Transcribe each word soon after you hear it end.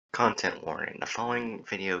Content warning. The following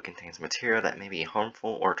video contains material that may be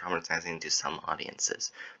harmful or traumatizing to some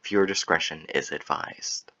audiences. Viewer discretion is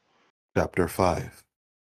advised. Chapter 5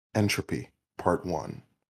 Entropy, Part 1.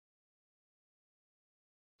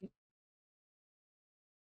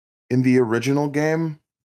 In the original game,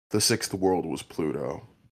 the sixth world was Pluto.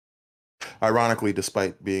 Ironically,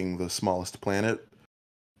 despite being the smallest planet,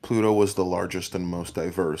 Pluto was the largest and most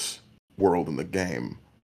diverse world in the game.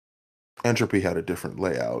 Entropy had a different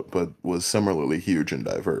layout, but was similarly huge and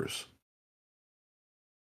diverse.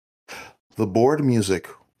 The board music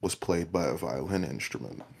was played by a violin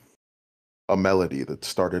instrument, a melody that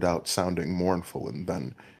started out sounding mournful and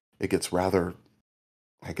then it gets rather,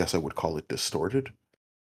 I guess I would call it distorted.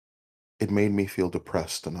 It made me feel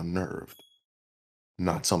depressed and unnerved,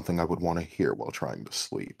 not something I would want to hear while trying to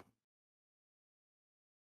sleep.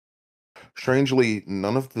 Strangely,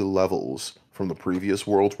 none of the levels from the previous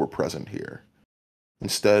worlds were present here.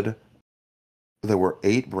 Instead, there were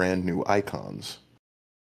 8 brand new icons.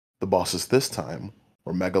 The bosses this time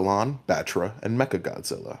were Megalon, Batra, and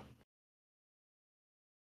Mechagodzilla.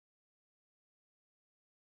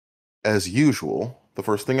 As usual, the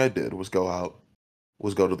first thing I did was go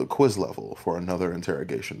to the quiz level for another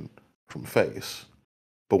interrogation from Face.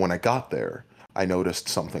 But when I got there, I noticed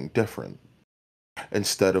something different.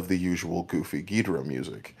 Instead of the usual goofy Ghidorah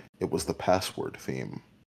music, it was the password theme.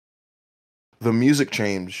 The music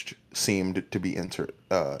change seemed to be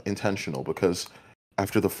intentional because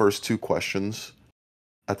after the first 2 questions,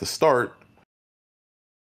 at the start,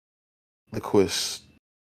 the quiz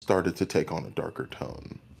started to take on a darker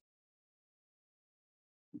tone.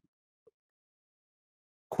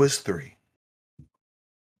 Quiz 3.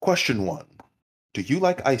 Question 1. Do you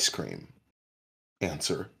like ice cream?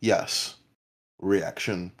 Answer, yes.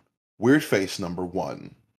 Reaction, weird face number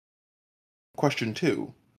 1. Question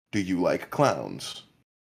 2. Do you like clowns?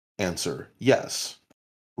 Answer, yes.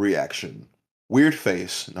 Reaction, weird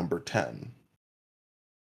face number 10.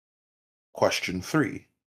 Question 3.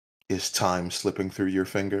 Is time slipping through your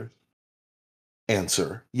fingers?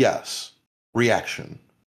 Answer, yes. Reaction,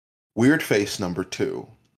 weird face number 2.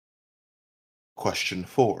 Question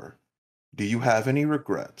 4. Do you have any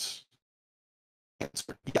regrets?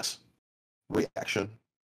 Answer, yes. Reaction,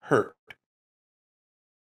 hurt.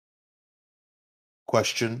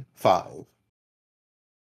 Question 5.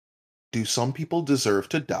 Do some people deserve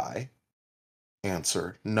to die?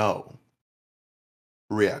 Answer, no.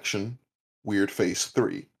 Reaction, weird face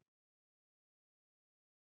 3.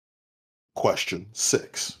 Question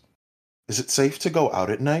 6. Is it safe to go out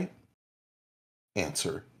at night?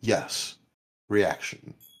 Answer, yes.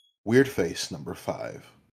 Reaction, weird face number 5.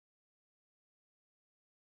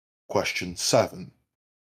 Question 7.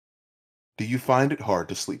 Do you find it hard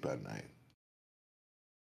to sleep at night?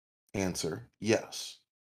 Answer, yes.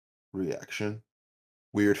 Reaction,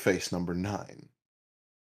 weird face number 9.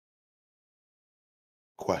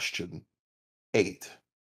 Question 8.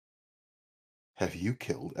 Have you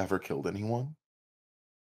ever killed anyone?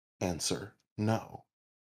 Answer, no.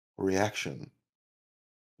 Reaction,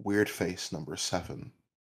 weird face number 7.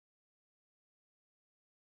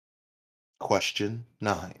 Question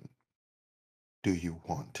 9. Do you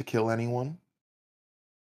want to kill anyone?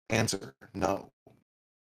 Answer, no.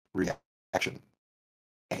 Reaction,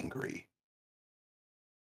 angry.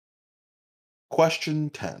 Question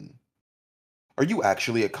 10. Are you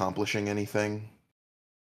actually accomplishing anything?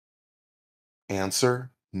 Answer,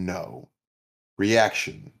 no.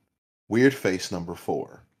 Reaction, weird face number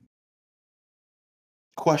 4.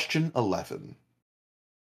 Question 11.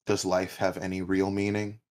 Does life have any real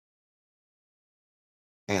meaning?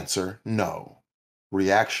 Answer, no.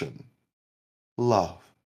 Reaction, love.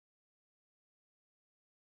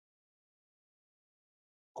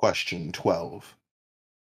 Question 12.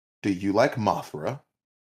 Do you like Mothra?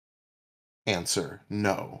 Answer,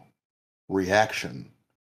 no. Reaction,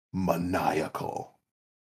 maniacal.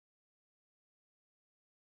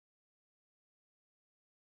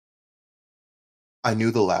 I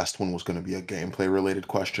knew the last one was going to be a gameplay related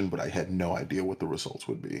question, but I had no idea what the results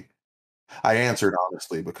would be. I answered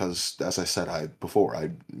honestly because, as I said I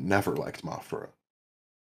never liked Mothra.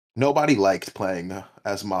 Nobody liked playing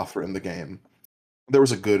as Mothra in the game. There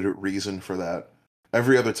was a good reason for that.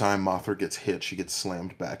 Every other time Mothra gets hit, she gets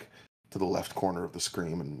slammed back to the left corner of the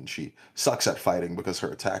screen, and she sucks at fighting because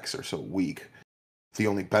her attacks are so weak. The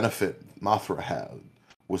only benefit Mothra had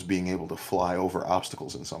was being able to fly over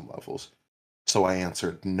obstacles in some levels. So I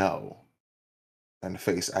answered no. And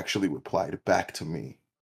Face actually replied back to me,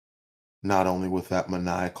 not only with that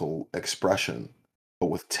maniacal expression,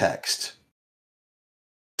 but with text.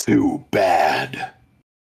 Too bad.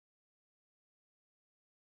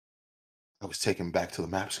 I was taken back to the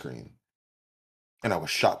map screen, and I was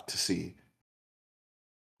shocked to see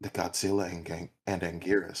that Godzilla and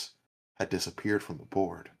Anguirus had disappeared from the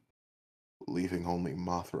board, leaving only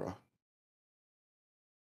Mothra.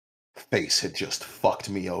 Face had just fucked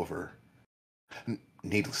me over.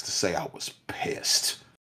 Needless to say, I was pissed.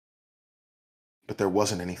 But there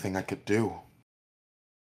wasn't anything I could do.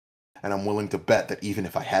 And I'm willing to bet that even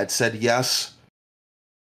if I had said yes,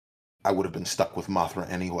 I would have been stuck with Mothra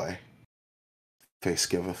anyway. Face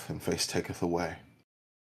giveth and face taketh away.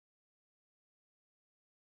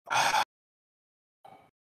 I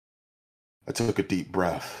took a deep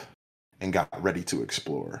breath and got ready to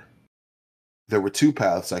explore. There were two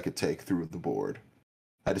paths I could take through the board.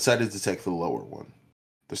 I decided to take the lower one.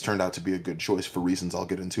 This turned out to be a good choice for reasons I'll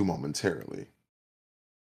get into momentarily.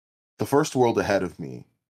 The first world ahead of me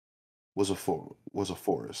was a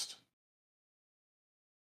forest.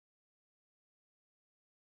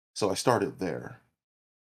 So I started there.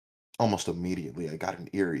 Almost immediately, I got an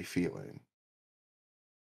eerie feeling.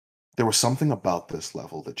 There was something about this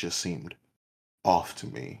level that just seemed off to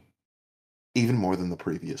me, even more than the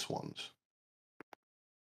previous ones.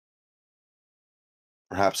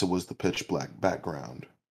 Perhaps it was the pitch black background.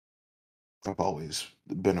 I've always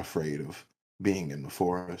been afraid of being in the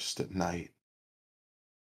forest at night.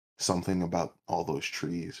 Something about all those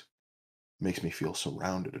trees makes me feel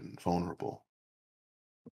surrounded and vulnerable.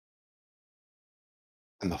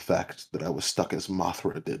 And the fact that I was stuck as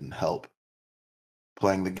Mothra didn't help.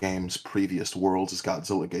 Playing the game's previous worlds as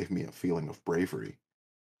Godzilla gave me a feeling of bravery,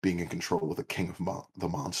 being in control of the king of the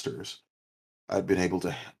monsters. I'd been able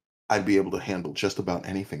to I'd be able to handle just about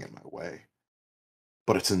anything in my way.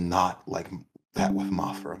 But it's not like that with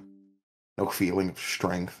Mothra. No feeling of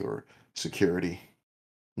strength or security.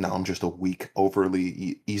 Now I'm just a weak,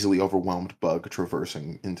 easily overwhelmed bug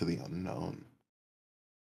traversing into the unknown.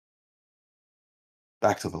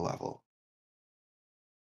 Back to the level.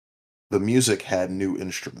 The music had new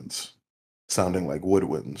instruments, sounding like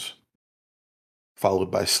woodwinds,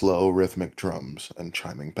 followed by slow, rhythmic drums and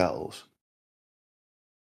chiming bells.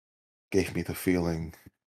 Gave me the feeling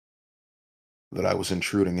that I was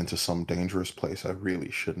intruding into some dangerous place I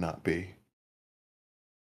really should not be.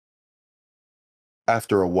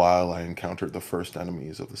 After a while, I encountered the first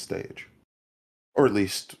enemies of the stage. Or at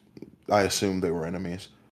least, I assumed they were enemies.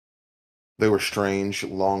 They were strange,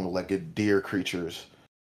 long-legged deer creatures.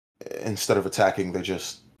 Instead of attacking,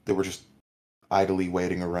 they were just idly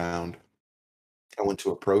waiting around. I went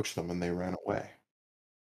to approach them and they ran away.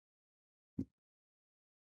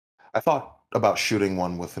 I thought about shooting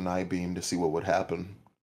one with an eye beam to see what would happen,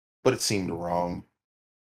 but it seemed wrong.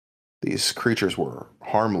 These creatures were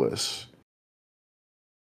harmless,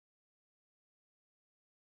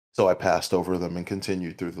 so I passed over them and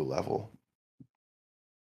continued through the level.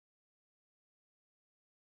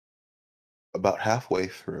 About halfway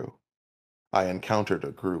through, I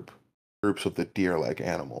encountered groups of the deer-like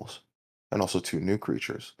animals, and also two new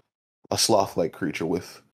creatures. A sloth-like creature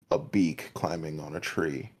with a beak climbing on a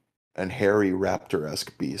tree, and hairy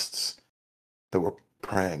raptor-esque beasts that were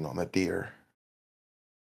preying on the deer.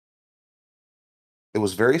 It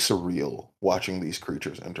was very surreal watching these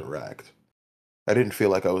creatures interact. I didn't feel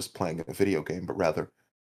like I was playing a video game, but rather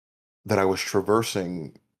that I was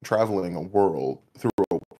traveling a world through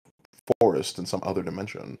a forest in some other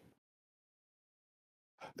dimension.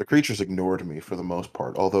 The creatures ignored me for the most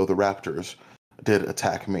part, although the raptors did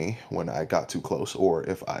attack me when I got too close or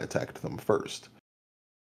if I attacked them first.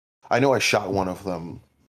 I know I shot one of them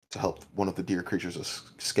to help one of the deer creatures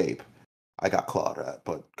escape. I got clawed at,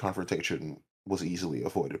 but confrontation was easily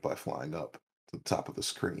avoided by flying up to the top of the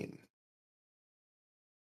screen.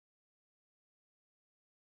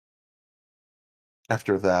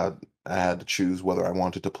 After that, I had to choose whether I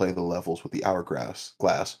wanted to play the levels with the hourglass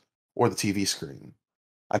glass or the TV screen.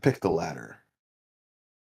 I picked the latter.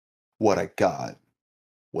 What I got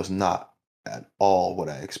was not at all what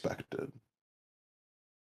I expected.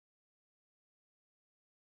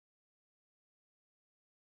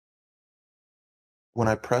 When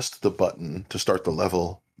I pressed the button to start the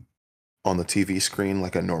level on the TV screen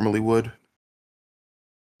like I normally would,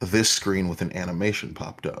 this screen with an animation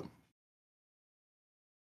popped up.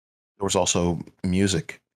 There was also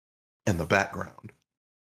music in the background,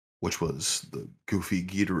 which was the goofy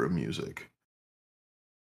Ghidorah music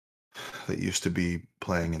that used to be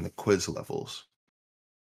playing in the quiz levels.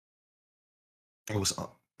 I was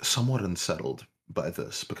somewhat unsettled by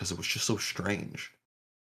this because it was just so strange.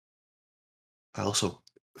 I also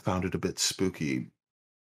found it a bit spooky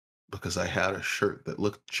because I had a shirt that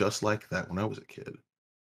looked just like that when I was a kid.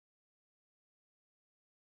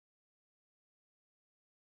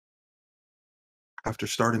 After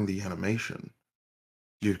starting the animation,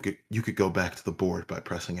 you could go back to the board by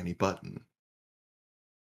pressing any button.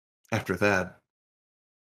 After that,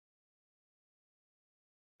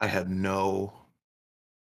 I had no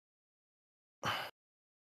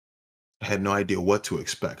I had no idea what to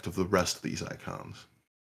expect of the rest of these icons.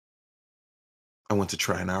 I went to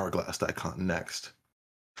try an hourglass icon next.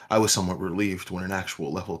 I was somewhat relieved when an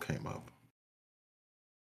actual level came up.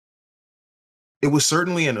 It was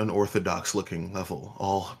certainly an unorthodox looking level,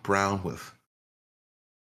 all brown with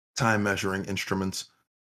time measuring instruments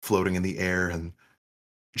floating in the air and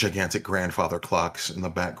gigantic grandfather clocks in the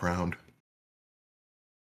background.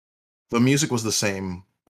 The music was the same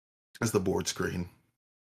as the board screen,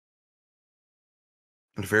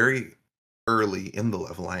 and very early in the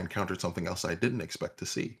level, I encountered something else I didn't expect to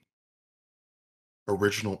see: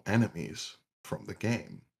 original enemies from the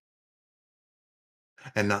game.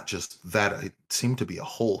 And not just that, it seemed to be a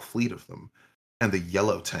whole fleet of them. And the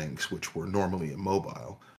yellow tanks, which were normally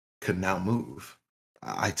immobile, could now move.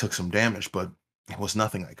 I took some damage, but it was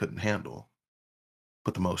nothing I couldn't handle.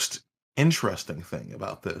 But the most interesting thing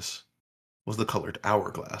about this was the colored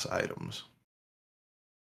hourglass items.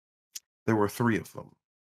 There were three of them.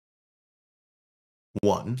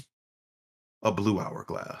 One, a blue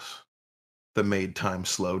hourglass that made time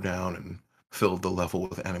slow down and filled the level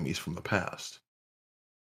with enemies from the past.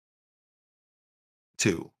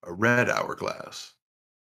 Two, a red hourglass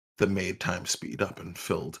that made time speed up and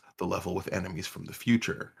filled the level with enemies from the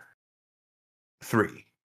future. Three,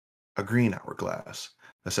 a green hourglass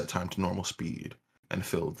that set time to normal speed and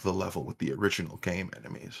filled the level with the original game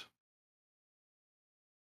enemies.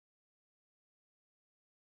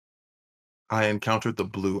 I encountered the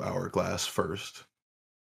blue hourglass first.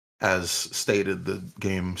 As stated, the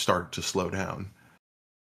game started to slow down,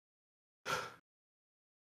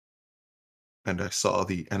 and I saw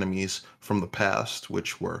the enemies from the past,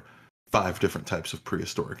 which were five different types of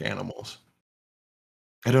prehistoric animals.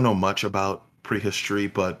 I don't know much about prehistory,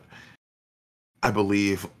 but I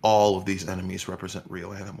believe all of these enemies represent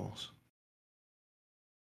real animals.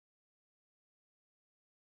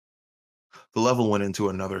 The level went into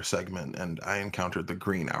another segment, and I encountered the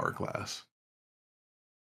green hourglass.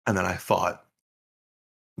 And then I fought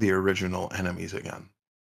the original enemies again.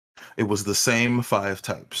 It was the same five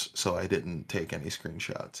types, so I didn't take any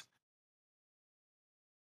screenshots.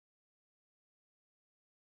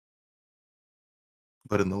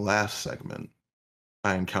 But in the last segment,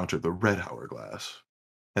 I encountered the red hourglass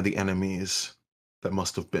and the enemies that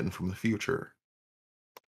must have been from the future.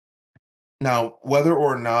 Now, whether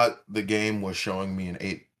or not the game was showing me an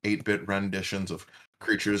 8-bit renditions of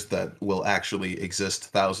creatures that will actually exist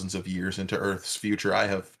thousands of years into Earth's future, I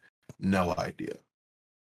have no idea.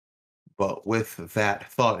 But with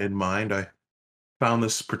that thought in mind, I found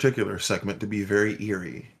this particular segment to be very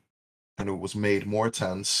eerie, and it was made more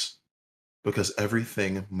tense because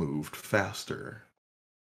everything moved faster.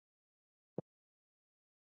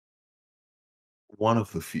 One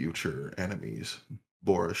of the future enemies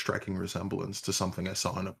bore a striking resemblance to something I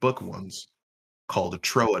saw in a book once called a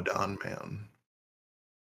Troodon Man.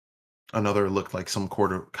 Another looked like some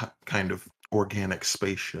kind of organic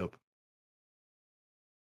spaceship.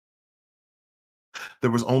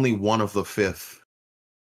 There was only one of the fifth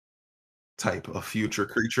type of future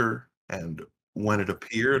creature, and when it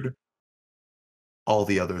appeared, all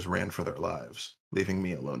the others ran for their lives, leaving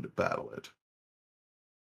me alone to battle it.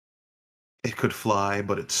 It could fly,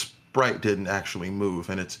 but its sprite didn't actually move,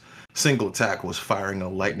 and its single attack was firing a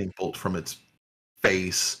lightning bolt from its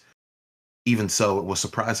face. Even so, it was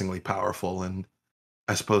surprisingly powerful, and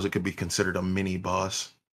I suppose it could be considered a mini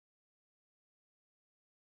boss.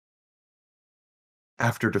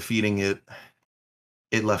 After defeating it,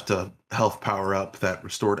 it left a health power up that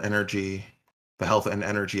restored energy, the health and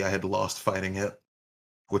energy I had lost fighting it,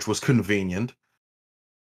 which was convenient.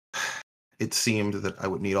 It seemed that I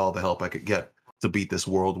would need all the help I could get to beat this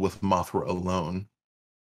world with Mothra alone.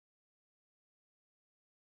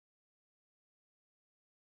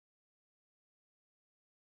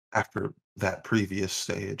 After that previous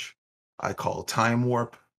stage, I call Time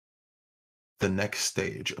Warp. The next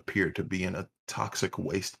stage appeared to be in a toxic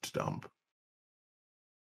waste dump.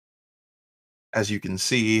 As you can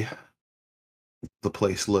see, the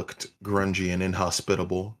place looked grungy and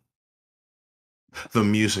inhospitable. The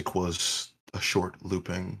music was a short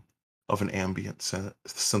looping of an ambient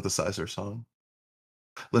synthesizer song.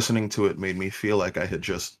 Listening to it made me feel like I had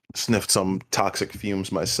just sniffed some toxic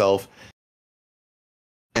fumes myself,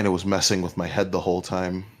 and it was messing with my head the whole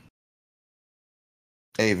time.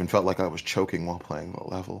 I even felt like I was choking while playing the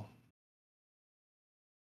level.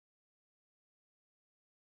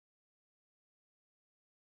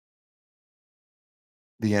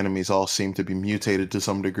 The enemies all seem to be mutated to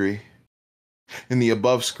some degree. In the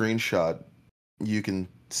above screenshot, you can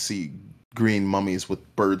see green mummies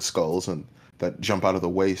with bird skulls and that jump out of the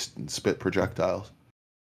waist and spit projectiles.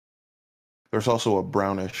 There's also a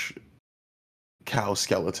brownish cow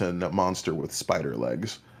skeleton monster with spider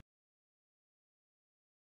legs.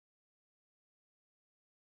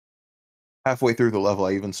 Halfway through the level,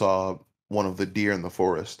 I even saw one of the deer in the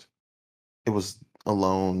forest. It was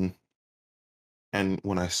alone, and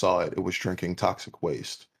when I saw it, it was drinking toxic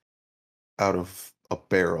waste out of a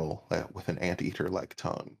barrel with an anteater-like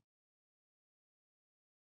tongue.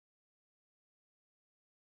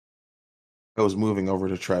 I was moving over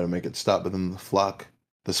to try to make it stop, but then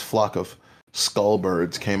this flock of skull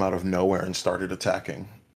birds came out of nowhere and started attacking.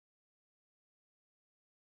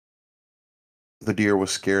 The deer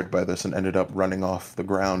was scared by this and ended up running off the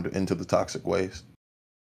ground into the toxic waste.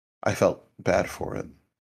 I felt bad for it.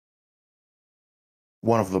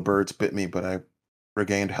 One of the birds bit me, but I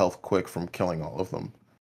regained health quick from killing all of them.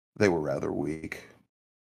 They were rather weak.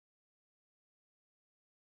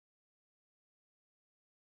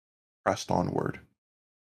 Pressed onward.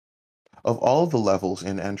 Of all the levels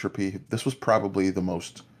in Entropy, this was probably the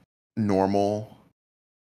most normal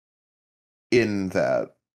in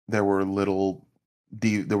that there was little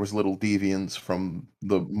deviance from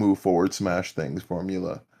the move forward smash things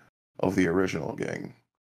formula of the original game.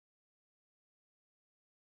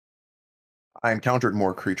 I encountered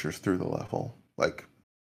more creatures through the level, like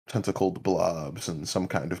tentacled blobs and some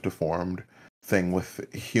kind of deformed thing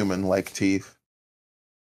with human-like teeth.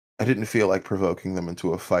 I didn't feel like provoking them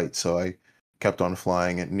into a fight, so I kept on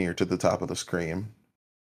flying it near to the top of the screen.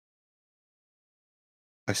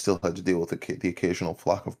 I still had to deal with the occasional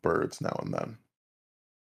flock of birds now and then.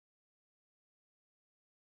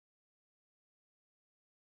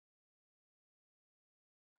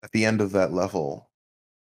 At the end of that level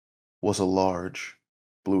was a large,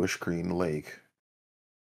 bluish-green lake,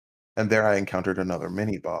 and there I encountered another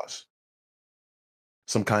mini-boss.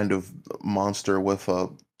 Some kind of monster with a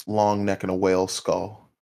long neck and a whale skull.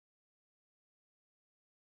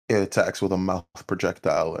 It attacks with a mouth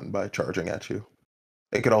projectile and by charging at you.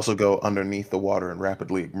 It could also go underneath the water and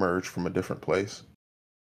rapidly emerge from a different place.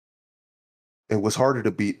 It was harder to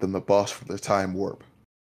beat than the boss for the time warp,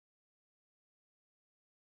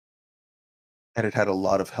 and it had a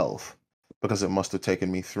lot of health, because it must have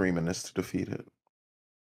taken me 3 minutes to defeat it.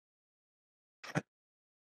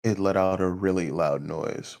 It let out a really loud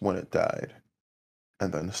noise when it died,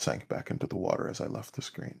 and then sank back into the water as I left the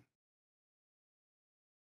screen.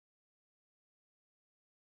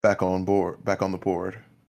 Back on the board.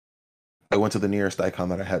 I went to the nearest icon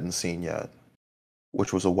that I hadn't seen yet,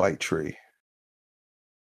 which was a white tree.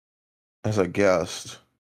 As I guessed,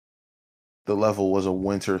 the level was a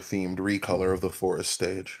winter-themed recolor of the forest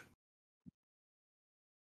stage.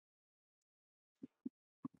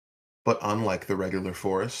 But unlike the regular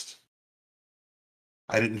forest,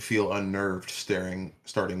 I didn't feel unnerved starting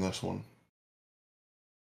this one.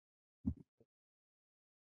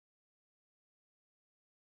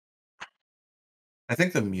 I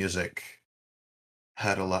think the music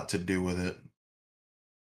had a lot to do with it.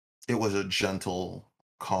 It was a gentle,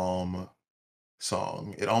 calm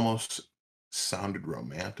song. It almost sounded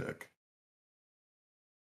romantic.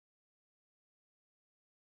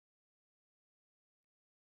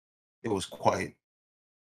 It was quite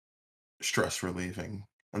stress relieving,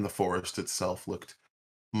 and the forest itself looked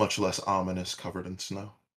much less ominous covered in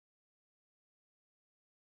snow.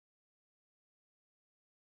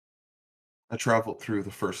 I traveled through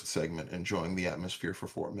the first segment enjoying the atmosphere for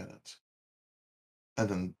 4 minutes, and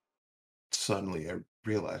then suddenly I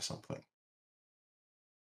realized something.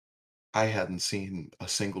 I hadn't seen a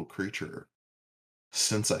single creature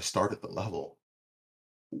since I started the level.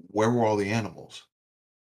 Where were all the animals?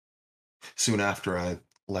 Soon after, I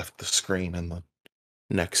left the screen and the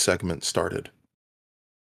next segment started.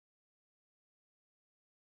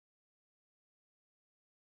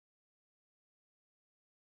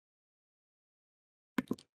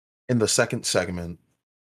 In the second segment,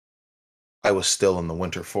 I was still in the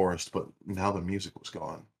winter forest, but now the music was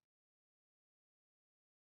gone.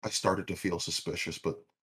 I started to feel suspicious, but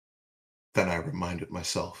then I reminded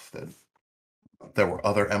myself that there were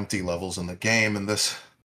other empty levels in the game, and this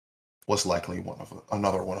was likely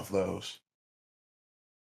another one of those.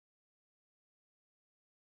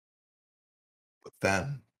 But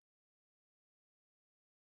then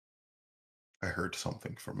I heard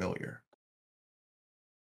something familiar.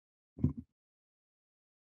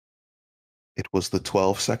 It was the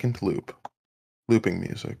 12-second looping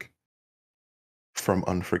music from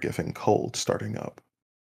Unforgiving Cold starting up.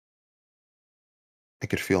 I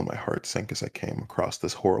could feel my heart sink as I came across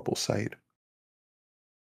this horrible sight.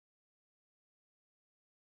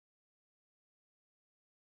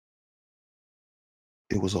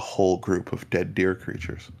 It was a whole group of dead deer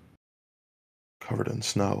creatures, covered in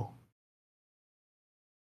snow.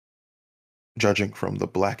 Judging from the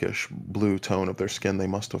blackish blue tone of their skin, they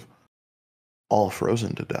must have all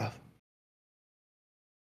frozen to death.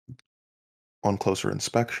 On closer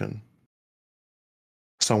inspection,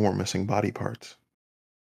 some were missing body parts.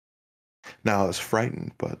 Now I was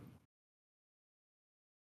frightened, but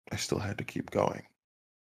I still had to keep going.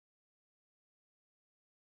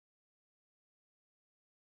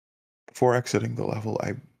 Before exiting the level,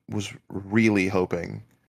 I was really hoping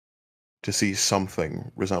to see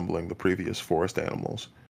something resembling the previous forest animals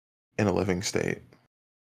in a living state.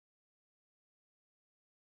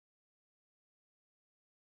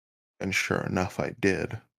 And sure enough, I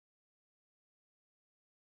did.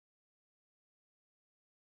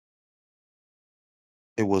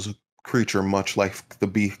 It was a creature much like the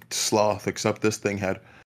beaked sloth, except this thing had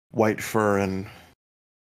white fur and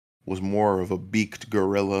was more of a beaked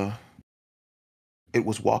gorilla. It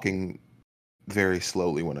was walking very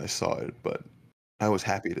slowly when I saw it, but I was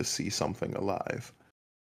happy to see something alive.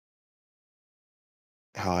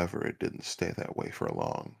 However, it didn't stay that way for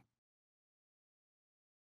long.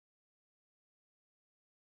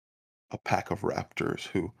 A pack of raptors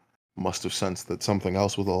who must have sensed that something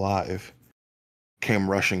else was alive came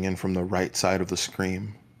rushing in from the right side of the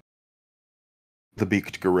stream. The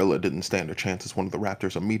beaked gorilla didn't stand a chance as one of the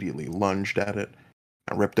raptors immediately lunged at it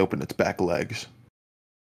and ripped open its back legs.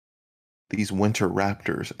 These winter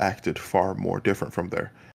raptors acted far more different from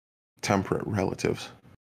their temperate relatives.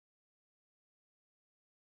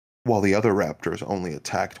 While the other raptors only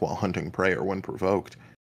attacked while hunting prey or when provoked,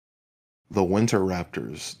 the winter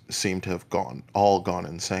raptors seemed to have all gone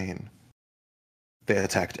insane. They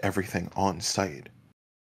attacked everything on sight.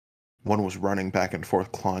 One was running back and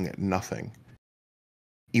forth, clawing at nothing.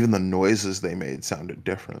 Even the noises they made sounded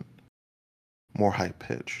different, more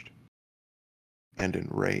high-pitched, and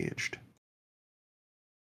enraged.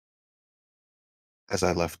 As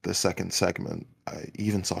I left the second segment, I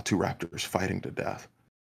even saw two raptors fighting to death.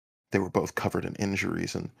 They were both covered in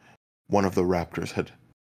injuries, and one of the raptors had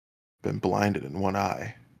been blinded in one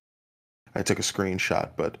eye. I took a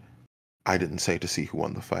screenshot, but I didn't say to see who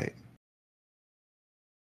won the fight.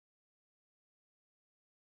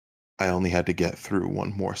 I only had to get through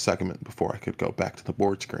one more segment before I could go back to the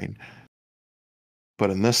board screen. But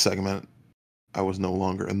in this segment, I was no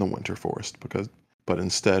longer in the winter forest but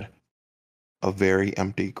instead a very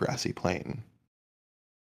empty grassy plain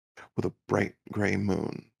with a bright gray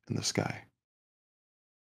moon in the sky.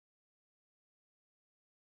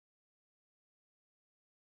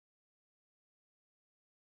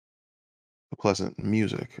 The pleasant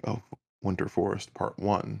music of Winter Forest Part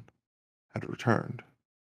 1 had returned,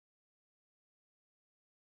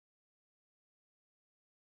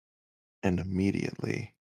 and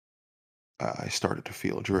immediately I started to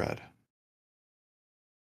feel dread.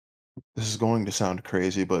 This is going to sound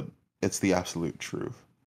crazy, but it's the absolute truth.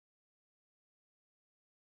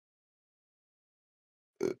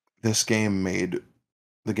 Uh, This game made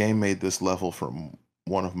the game made this level from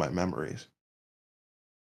one of my memories.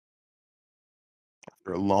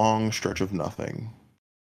 After a long stretch of nothing,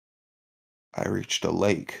 I reached a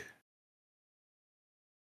lake,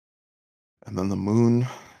 and then the moon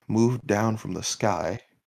moved down from the sky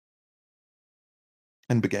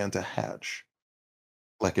and began to hatch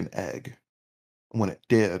like an egg. When it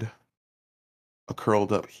did, a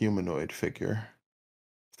curled up humanoid figure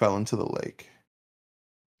fell into the lake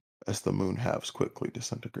as the moon halves quickly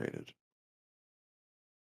disintegrated.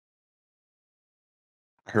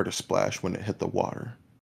 I heard a splash when it hit the water,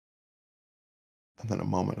 and then a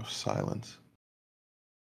moment of silence.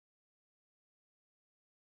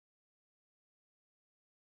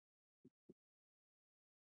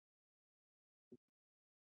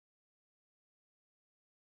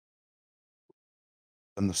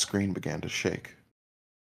 Then the screen began to shake,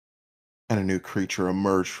 and a new creature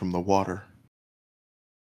emerged from the water.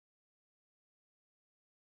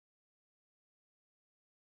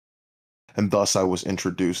 And thus I was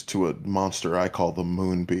introduced to a monster I call the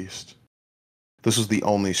Moon Beast. This was the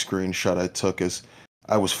only screenshot I took as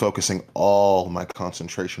I was focusing all my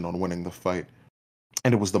concentration on winning the fight.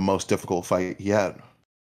 And it was the most difficult fight yet.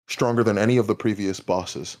 Stronger than any of the previous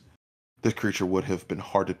bosses. This creature would have been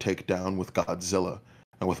hard to take down with Godzilla,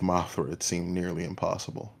 and with Mothra it seemed nearly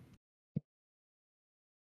impossible.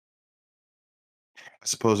 I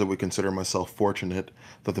suppose I would consider myself fortunate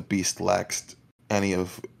that the beast lacked any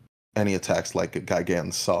of any attacks like a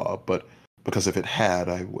Gigan's Saw, but Because if it had,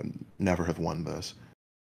 I would never have won this.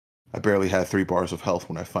 I barely had 3 bars of health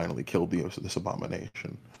when I finally killed this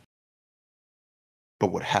abomination.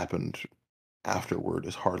 But what happened afterward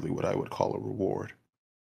is hardly what I would call a reward.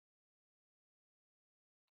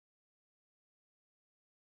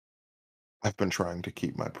 I've been trying to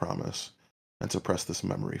keep my promise and suppress this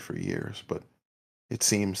memory for years, but it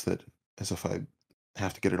seems that as if I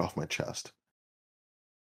have to get it off my chest.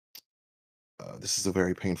 This is a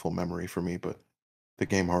very painful memory for me, but the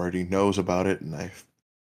game already knows about it, and I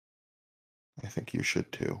think you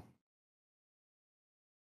should too.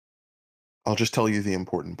 I'll just tell you the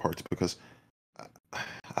important parts because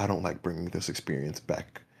I don't like bringing this experience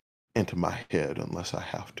back into my head unless I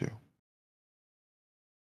have to.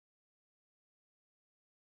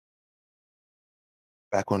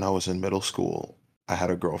 Back when I was in middle school, I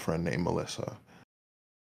had a girlfriend named Melissa.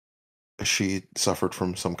 She suffered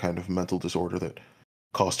from some kind of mental disorder that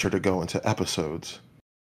caused her to go into episodes.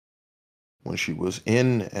 When she was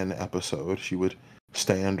in an episode, she would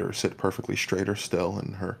stand or sit perfectly straight or still,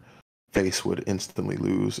 and her face would instantly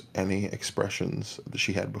lose any expressions that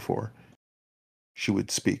she had before. She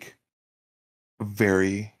would speak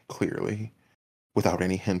very clearly without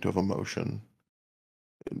any hint of emotion.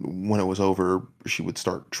 When it was over, she would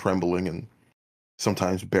start trembling and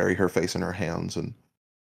sometimes bury her face in her hands and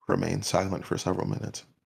remain silent for several minutes.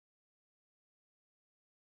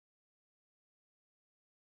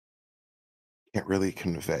 Can't really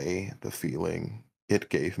convey the feeling it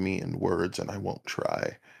gave me in words, and I won't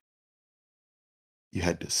try. You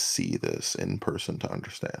had to see this in person to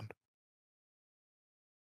understand.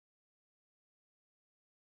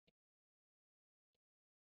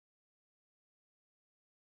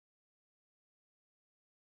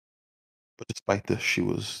 But despite this, she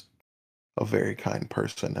was a very kind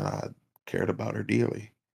person, and I cared about her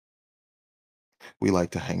dearly. We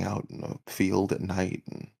liked to hang out in a field at night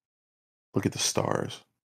and look at the stars.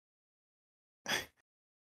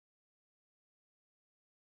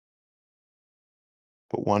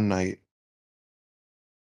 But one night,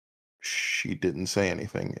 she didn't say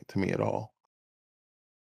anything to me at all.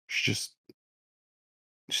 She just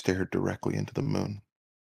stared directly into the moon,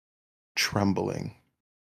 trembling.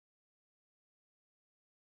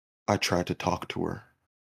 I tried to talk to her,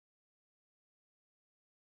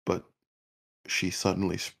 but she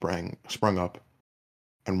suddenly sprung up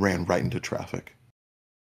and ran right into traffic.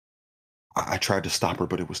 I tried to stop her,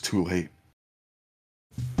 but it was too late.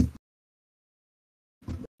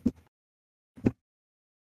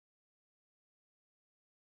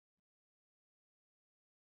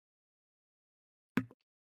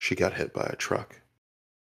 She got hit by a truck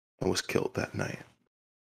and was killed that night.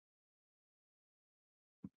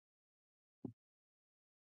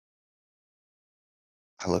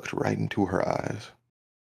 I looked right into her eyes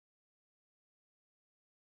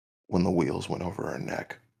when the wheels went over her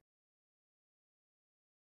neck.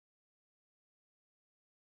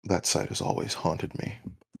 That sight has always haunted me.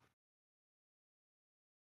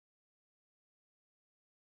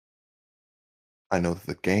 I know that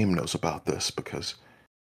the game knows about this because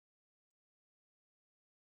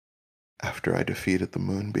after I defeated the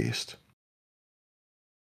Moon Beast,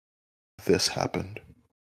 this happened.